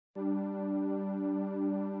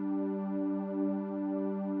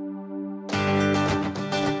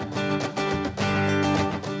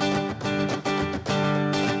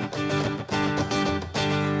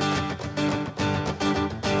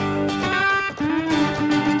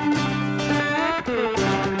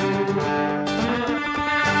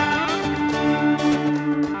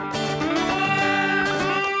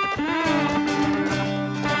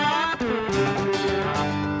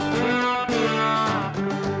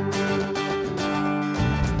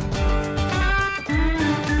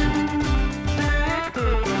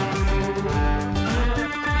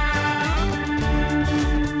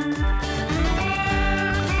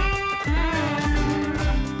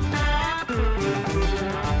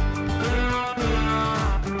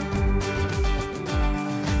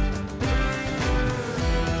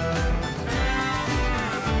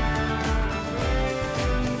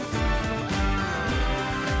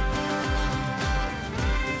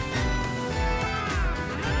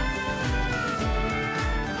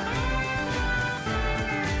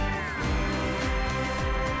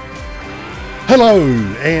Hello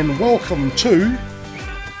and welcome to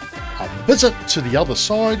a visit to the other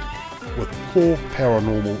side with Core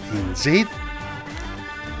Paranormal NZ.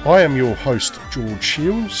 I am your host George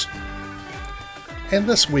Shields, and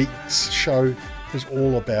this week's show is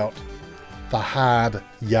all about the hard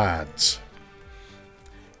yards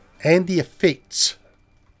and the effects,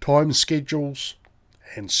 time schedules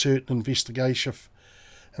and certain investigation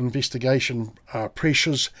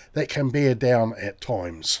pressures that can bear down at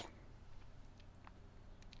times.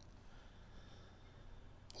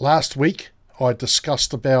 Last week I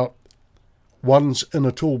discussed about one's inner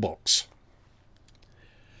toolbox.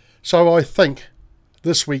 So I think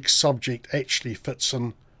this week's subject actually fits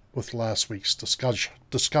in with last week's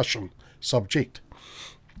discussion subject.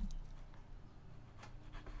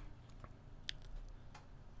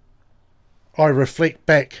 I reflect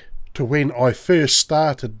back to when I first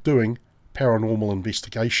started doing paranormal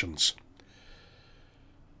investigations.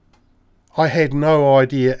 I had no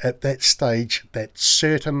idea at that stage that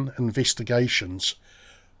certain investigations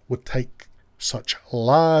would take such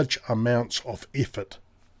large amounts of effort.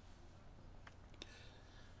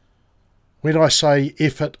 When I say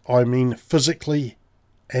effort, I mean physically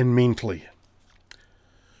and mentally,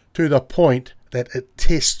 to the point that it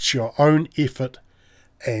tests your own effort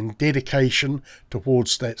and dedication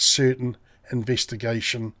towards that certain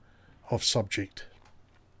investigation of subject.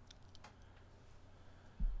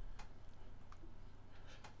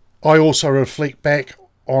 I also reflect back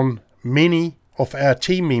on many of our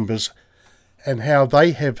team members and how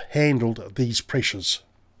they have handled these pressures.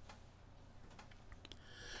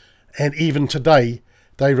 And even today,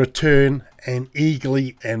 they return and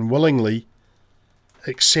eagerly and willingly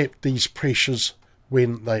accept these pressures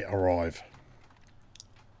when they arrive.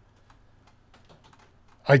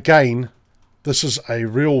 Again, this is a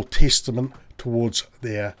real testament towards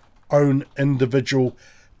their own individual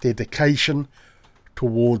dedication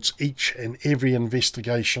towards each and every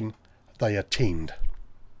investigation they attend.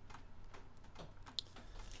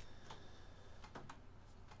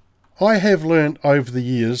 I have learned over the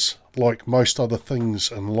years, like most other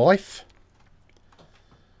things in life,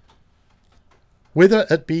 whether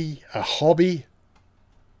it be a hobby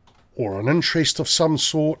or an interest of some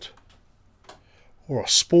sort, or a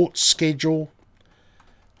sports schedule,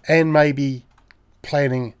 and maybe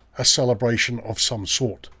planning a celebration of some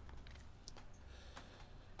sort.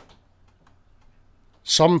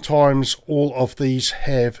 Sometimes all of these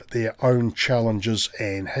have their own challenges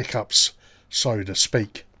and hiccups, so to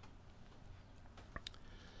speak.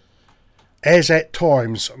 As at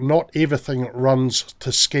times, not everything runs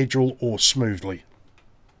to schedule or smoothly.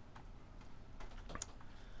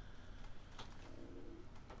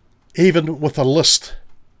 Even with a list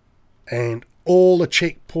and all the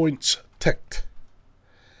checkpoints ticked,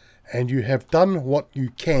 and you have done what you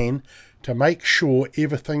can to make sure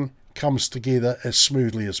everything comes together as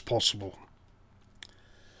smoothly as possible.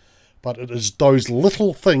 But it is those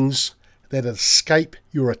little things that escape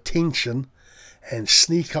your attention and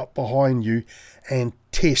sneak up behind you and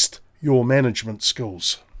test your management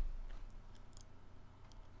skills.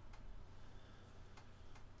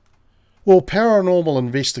 Well, paranormal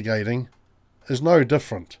investigating is no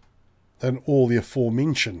different than all the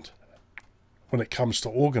aforementioned when it comes to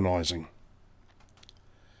organising.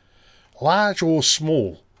 Large or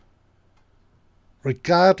small,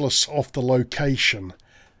 regardless of the location,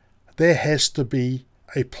 there has to be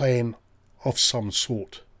a plan of some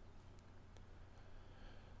sort.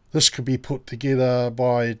 This could be put together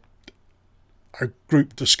by a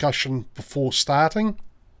group discussion before starting.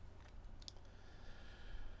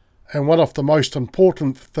 And one of the most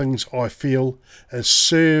important things I feel is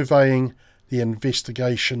surveying the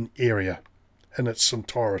investigation area in its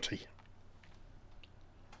entirety.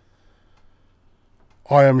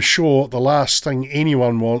 I am sure the last thing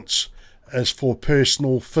anyone wants is for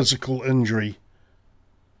personal physical injury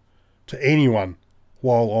to anyone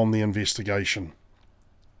while on the investigation.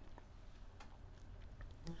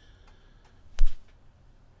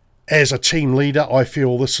 As a team leader, I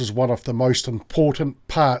feel this is one of the most important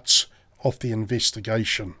parts of the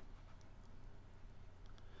investigation.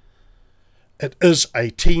 It is a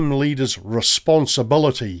team leader's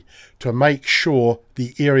responsibility to make sure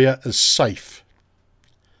the area is safe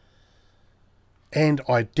and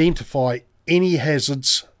identify any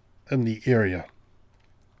hazards in the area,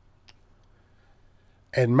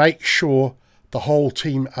 and make sure the whole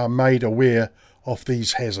team are made aware of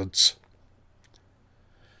these hazards,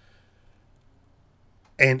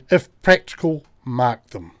 and if practical, mark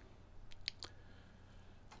them.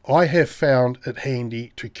 I have found it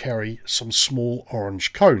handy to carry some small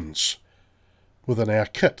orange cones within our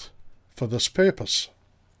kit for this purpose.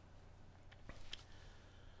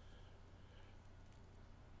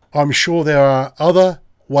 I'm sure there are other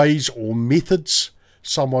ways or methods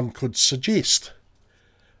someone could suggest,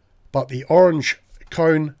 but the orange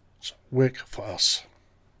cones work for us.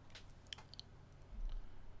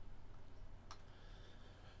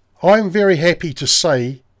 I'm very happy to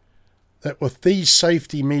say that with these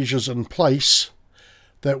safety measures in place,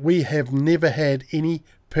 that we have never had any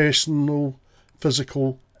personal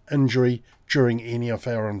physical injury during any of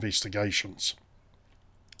our investigations.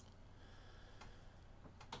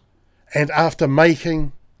 And after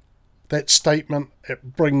making that statement,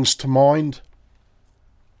 it brings to mind,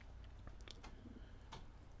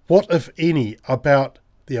 what if any about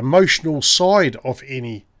the emotional side of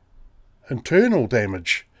any internal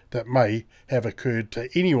damage that may have occurred to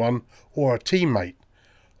anyone or a teammate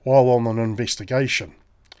while on an investigation.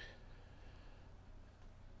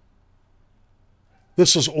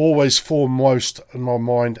 This is always foremost in my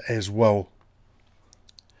mind as well,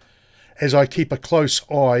 as I keep a close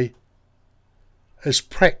eye, as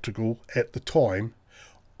practical at the time,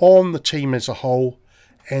 on the team as a whole,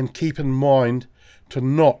 and keep in mind to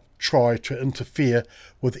not try to interfere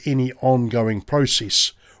with any ongoing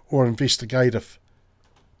process or investigative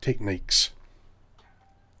techniques.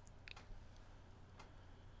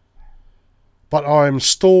 But I am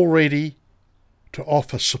still ready to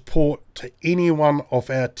offer support to any one of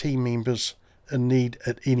our team members in need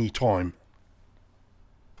at any time.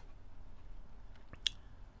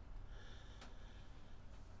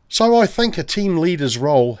 So I think a team leader's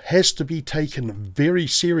role has to be taken very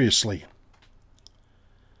seriously.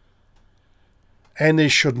 And there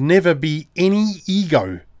should never be any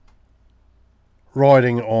ego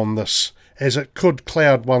riding on this, as it could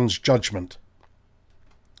cloud one's judgment.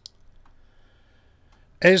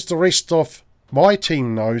 As the rest of my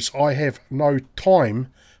team knows, I have no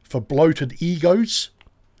time for bloated egos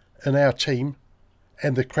in our team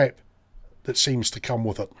and the crap that seems to come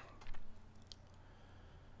with it.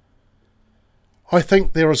 I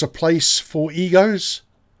think there is a place for egos,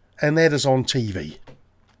 and that is on TV.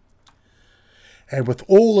 And with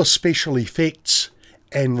all the special effects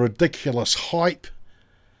and ridiculous hype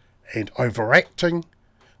and overacting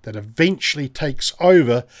that eventually takes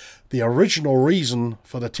over the original reason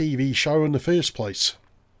for the TV show in the first place.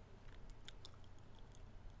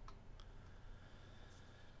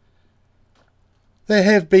 There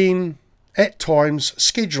have been, at times,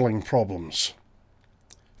 scheduling problems.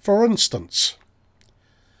 For instance,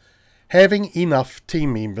 having enough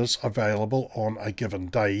team members available on a given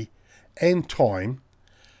day and time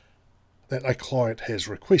that a client has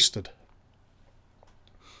requested.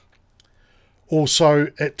 Also,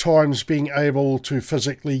 at times being able to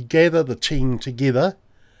physically gather the team together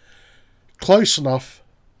close enough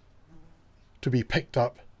to be picked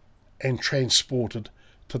up and transported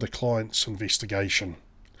to the client's investigation.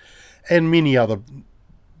 And many other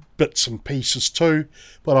bits and pieces too,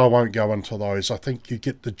 but I won't go into those. I think you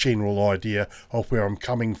get the general idea of where I'm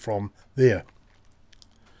coming from there.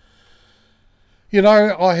 You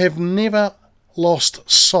know, I have never lost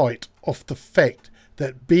sight of the fact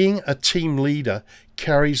that being a team leader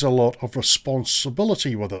carries a lot of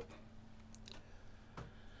responsibility with it.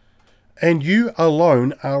 And you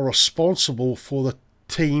alone are responsible for the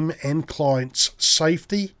team and client's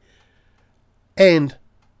safety and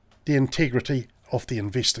the integrity of the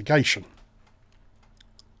investigation.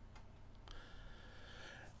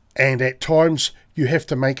 And at times you have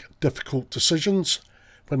to make difficult decisions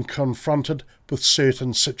when confronted with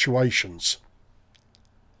certain situations.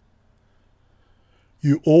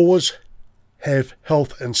 You always have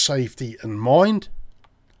health and safety in mind.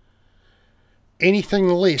 Anything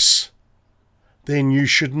less, then you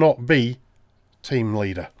should not be team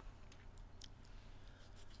leader.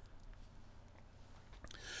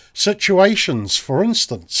 Situations, for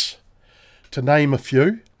instance, to name a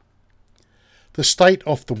few, the state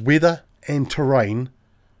of the weather and terrain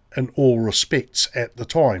in all respects at the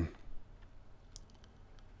time.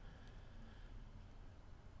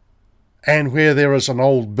 And where there is an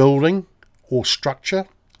old building or structure,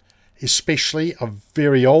 especially a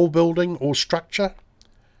very old building or structure,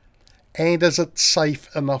 and is it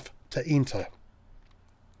safe enough to enter?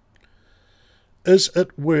 Is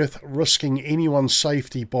it worth risking anyone's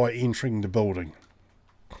safety by entering the building?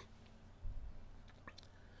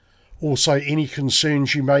 Also, any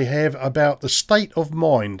concerns you may have about the state of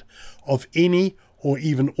mind of any or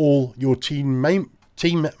even all your team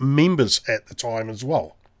members at the time as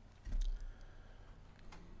well.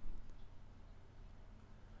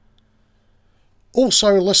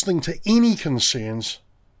 Also, listening to any concerns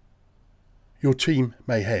your team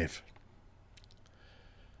may have.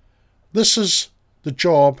 This is the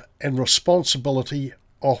job and responsibility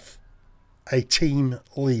of a team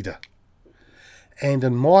leader. And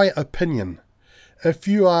in my opinion, if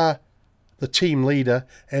you are the team leader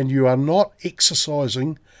and you are not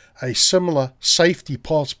exercising a similar safety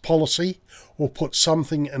policy or put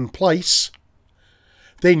something in place,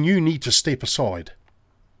 then you need to step aside.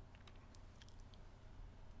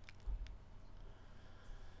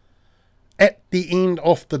 At the end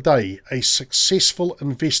of the day, a successful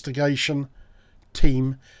investigation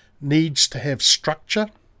team needs to have structure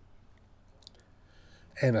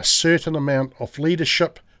and a certain amount of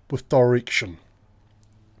leadership with direction.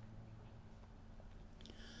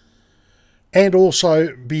 And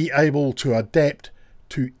also be able to adapt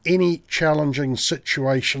to any challenging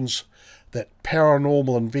situations that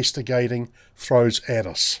paranormal investigating throws at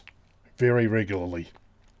us very regularly.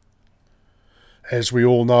 As we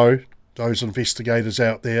all know, those investigators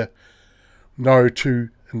out there, no two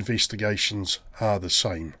investigations are the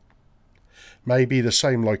same. Maybe the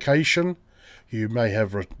same location, you may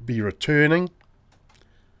be returning,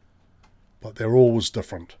 but they're always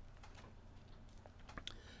different.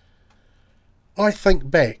 I think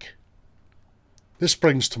back, this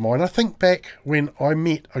brings to mind, I think back when I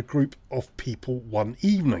met a group of people one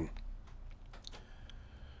evening.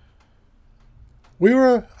 We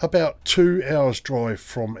were about 2 hours drive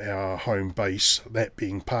from our home base, that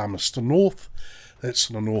being Palmerston North, that's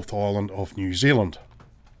in the North Island of New Zealand.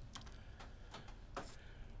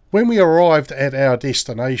 When we arrived at our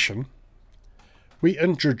destination, we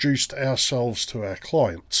introduced ourselves to our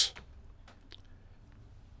clients.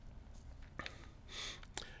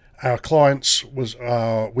 Our clients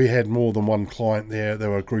we had more than one client there.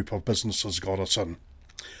 There were a group of businesses got us in.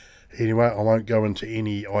 Anyway, I won't go into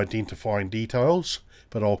any identifying details,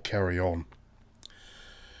 but I'll carry on.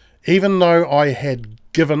 Even though I had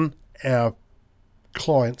given our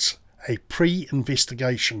clients a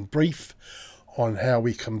pre-investigation brief on how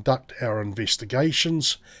we conduct our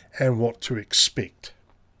investigations and what to expect,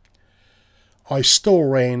 I still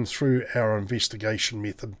ran through our investigation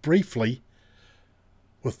method briefly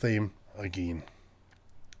with them again.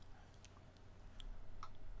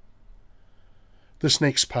 This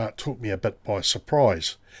next part took me a bit by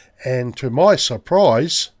surprise, and to my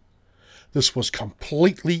surprise, this was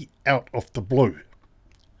completely out of the blue.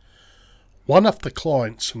 One of the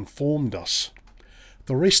clients informed us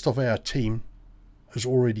the rest of our team is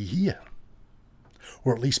already here,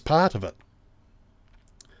 or at least part of it.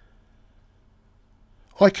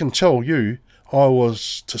 I can tell you I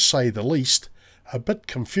was, to say the least, a bit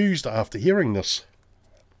confused after hearing this.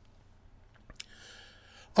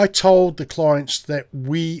 I told the clients that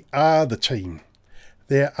we are the team.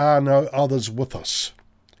 There are no others with us.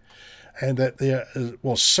 And that there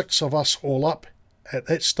was 6 of us all up at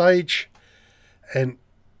that stage. And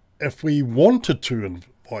if we wanted to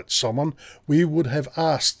invite someone, we would have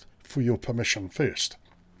asked for your permission first.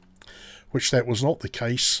 Which that was not the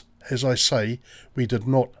case. As I say, we did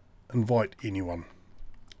not invite anyone.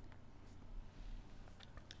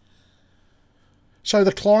 So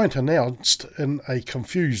the client announced in a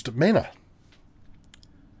confused manner,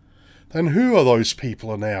 "Then who are those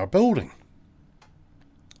people in our building?"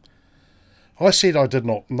 I said I did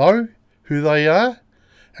not know who they are,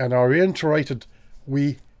 and I reiterated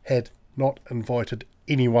we had not invited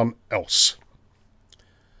anyone else.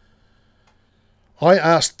 I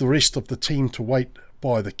asked the rest of the team to wait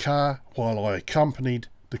by the car while I accompanied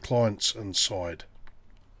the clients inside.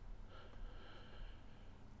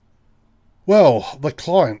 Well, the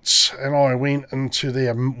clients and I went into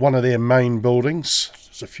one of their main buildings.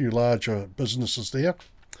 There's a few larger businesses there.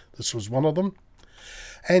 This was one of them.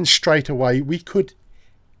 And straight away we could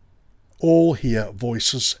all hear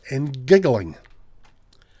voices and giggling.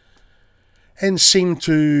 And seemed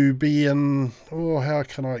to be in, how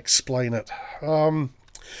can I explain it? In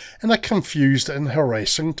a confused and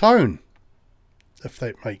harassing tone, if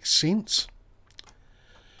that makes sense.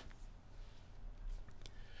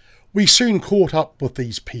 We soon caught up with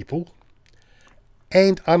these people,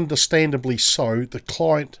 and understandably so, the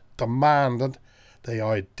client demanded they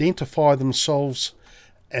identify themselves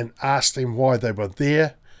and asked them why they were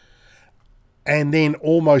there, and then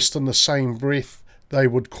almost in the same breath they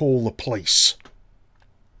would call the police.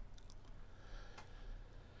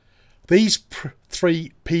 These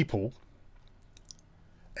 3 people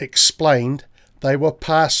explained they were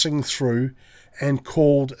passing through and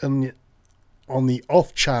called in on the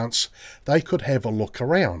off chance they could have a look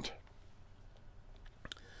around.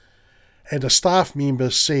 And a staff member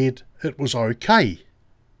said it was okay.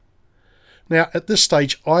 Now at this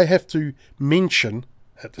stage I have to mention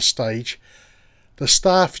the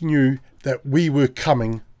staff knew that we were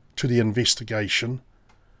coming to the investigation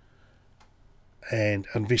and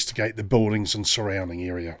investigate the buildings and surrounding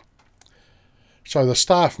area. So the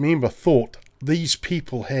staff member thought these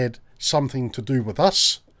people had something to do with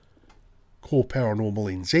us, Core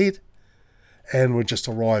Paranormal NZ, and were just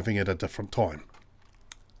arriving at a different time.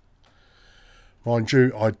 Mind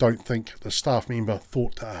you, I don't think the staff member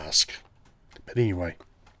thought to ask. But anyway,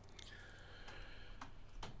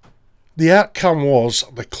 the outcome was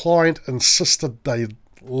the client insisted they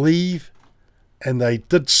leave, and they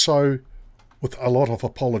did so with a lot of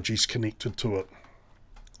apologies connected to it.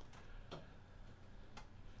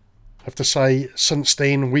 I have to say, since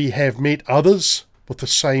then we have met others with the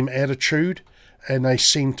same attitude, and they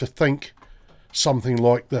seem to think something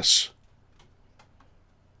like this: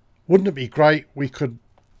 wouldn't it be great we could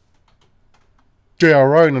do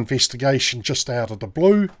our own investigation just out of the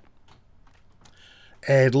blue,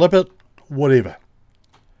 ad lib it, whatever,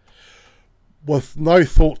 with no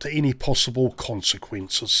thought to any possible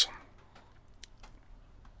consequences,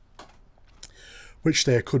 which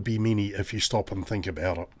there could be many if you stop and think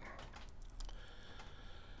about it.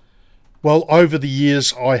 Well, over the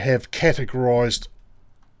years I have categorised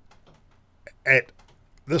at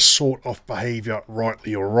this sort of behaviour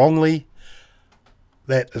rightly or wrongly.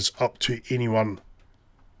 That is up to anyone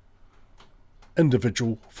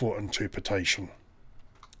individual for interpretation.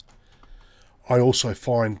 I also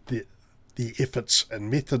find that the efforts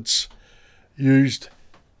and methods used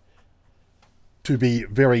to be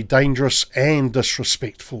very dangerous and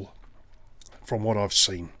disrespectful from what I've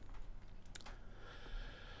seen.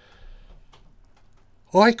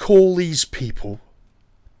 I call these people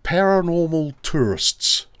paranormal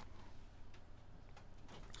tourists.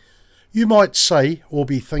 You might say or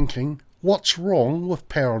be thinking, what's wrong with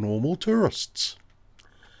paranormal tourists?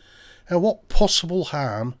 And what possible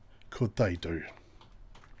harm could they do?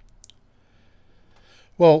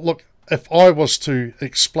 Well, look, if I was to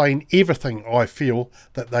explain everything I feel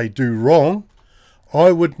that they do wrong,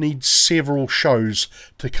 I would need several shows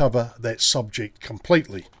to cover that subject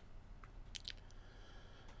completely.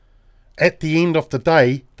 At the end of the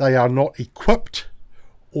day, they are not equipped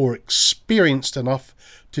or experienced enough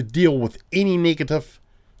to deal with any negative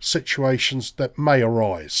situations that may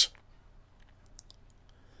arise.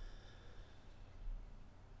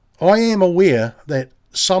 I am aware that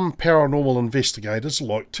some paranormal investigators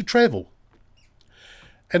like to travel,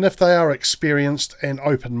 and if they are experienced and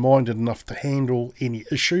open-minded enough to handle any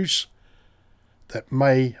issues that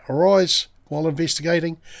may arise while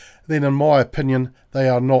investigating, then in my opinion they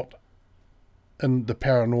are not in the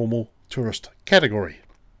paranormal tourist category.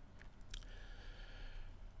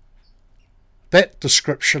 That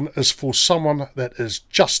description is for someone that is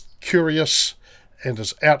just curious and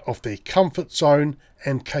is out of their comfort zone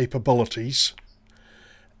and capabilities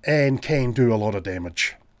and can do a lot of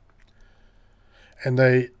damage. And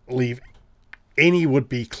they leave any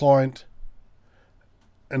would-be client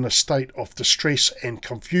in a state of distress and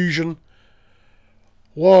confusion,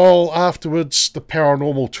 while afterwards the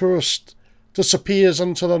paranormal tourist disappears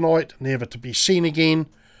into the night, never to be seen again,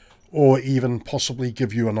 or even possibly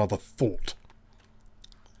give you another thought.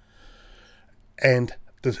 And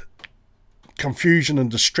the confusion and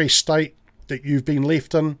distress state that you've been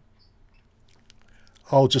left in,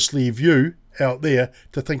 I'll just leave you out there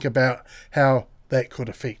to think about how that could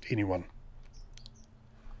affect anyone.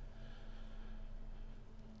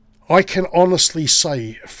 I can honestly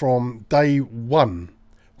say from day one,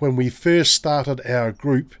 when we first started our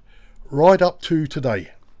group, right up to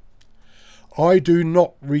today, I do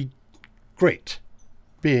not regret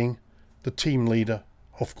being the team leader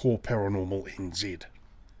of Core Paranormal NZ.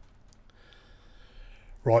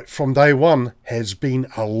 Right from day one has been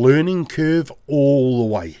a learning curve all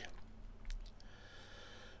the way.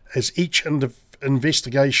 As each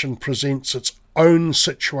investigation presents its own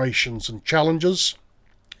situations and challenges,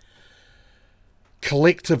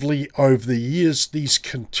 collectively over the years, these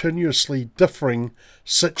continuously differing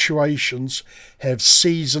situations have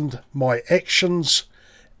seasoned my actions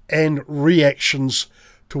and reactions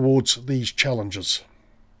towards these challenges,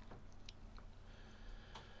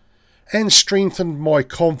 and strengthened my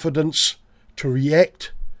confidence to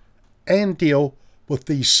react and deal with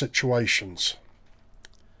these situations.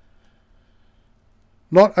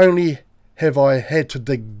 Not only have I had to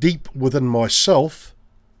dig deep within myself,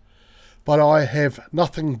 but I have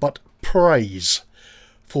nothing but praise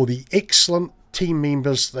for the excellent team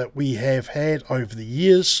members that we have had over the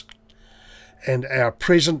years, and our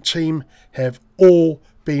present team have all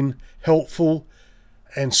been helpful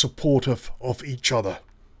and supportive of each other.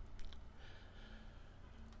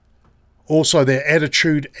 Also, their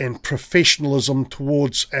attitude and professionalism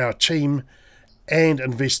towards our team and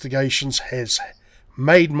investigations has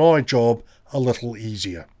made my job a little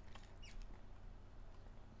easier.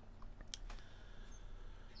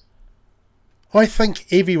 I think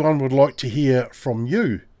everyone would like to hear from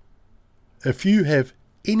you if you have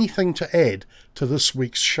anything to add to this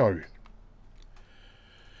week's show.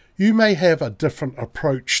 You may have a different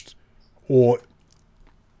approach or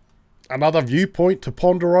another viewpoint to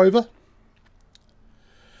ponder over.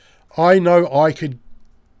 I know I could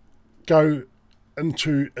go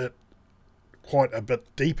into it quite a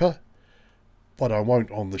bit deeper, but I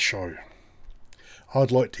won't on the show.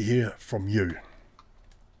 I'd like to hear from you.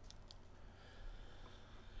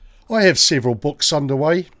 I have several books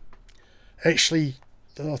underway. Actually,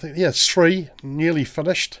 I think, 3 nearly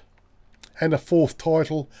finished, and a 4th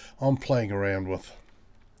title I'm playing around with.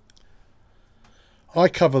 I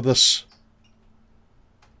cover this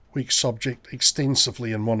week's subject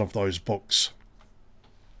extensively in one of those books.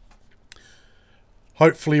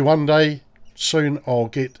 Hopefully one day soon I'll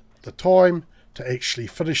get the time to actually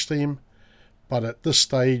finish them, but at this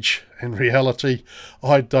stage, in reality,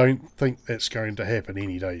 I don't think that's going to happen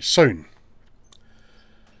any day soon,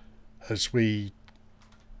 as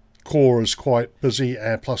Core is quite busy,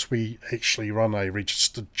 and plus we actually run a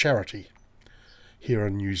registered charity here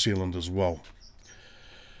in New Zealand as well.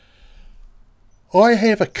 I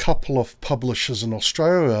have a couple of publishers in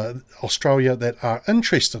Australia that are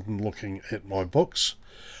interested in looking at my books,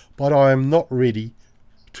 but I am not ready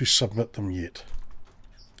to submit them yet.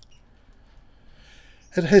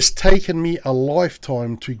 It has taken me a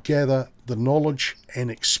lifetime to gather the knowledge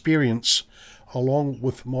and experience along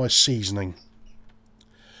with my seasoning,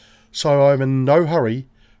 so I'm in no hurry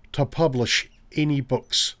to publish any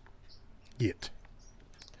books yet.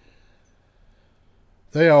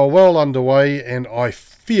 They are well underway, and I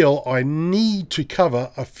feel I need to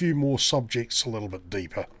cover a few more subjects a little bit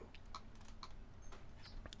deeper.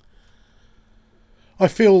 I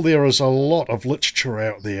feel there is a lot of literature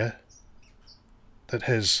out there that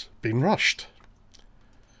has been rushed.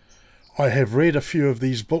 I have read a few of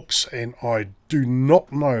these books, and I do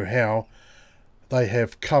not know how they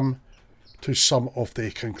have come to some of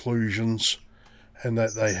their conclusions, and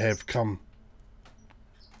that they have come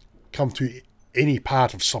to any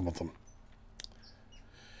part of some of them.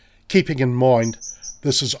 Keeping in mind,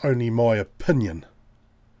 this is only my opinion,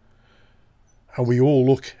 and we all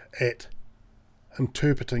look at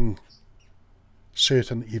interpreting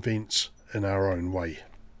certain events in our own way.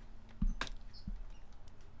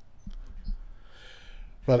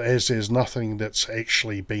 But as there's nothing that's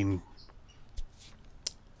actually been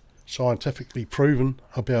scientifically proven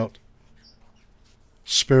about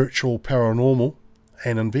spiritual, paranormal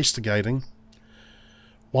and investigating,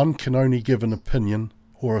 one can only give an opinion,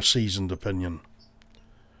 or a seasoned opinion.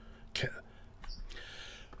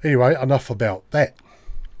 Anyway, enough about that.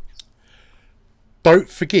 Don't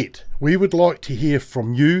forget, we would like to hear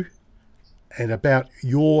from you and about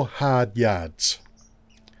your hard yards.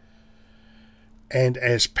 And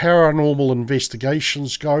as paranormal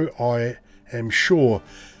investigations go, I am sure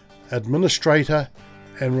administrator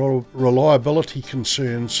and reliability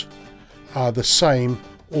concerns are the same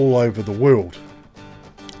all over the world.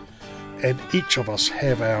 And each of us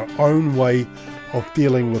have our own way of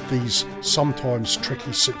dealing with these sometimes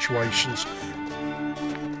tricky situations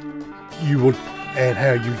and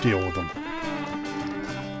how you deal with them.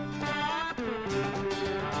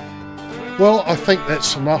 Well, I think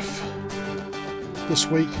that's enough this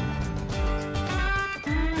week.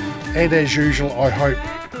 And as usual, I hope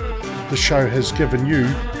the show has given you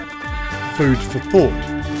food for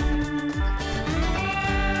thought.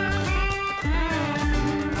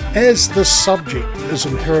 As this subject is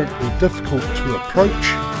inherently difficult to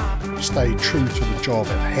approach, stay true to the job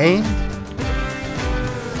at hand,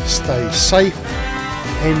 stay safe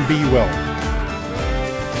and be well.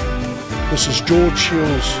 This is George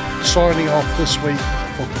Shields signing off this week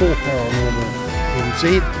for Core Paranormal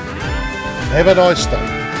NZ. Have a nice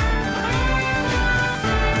day.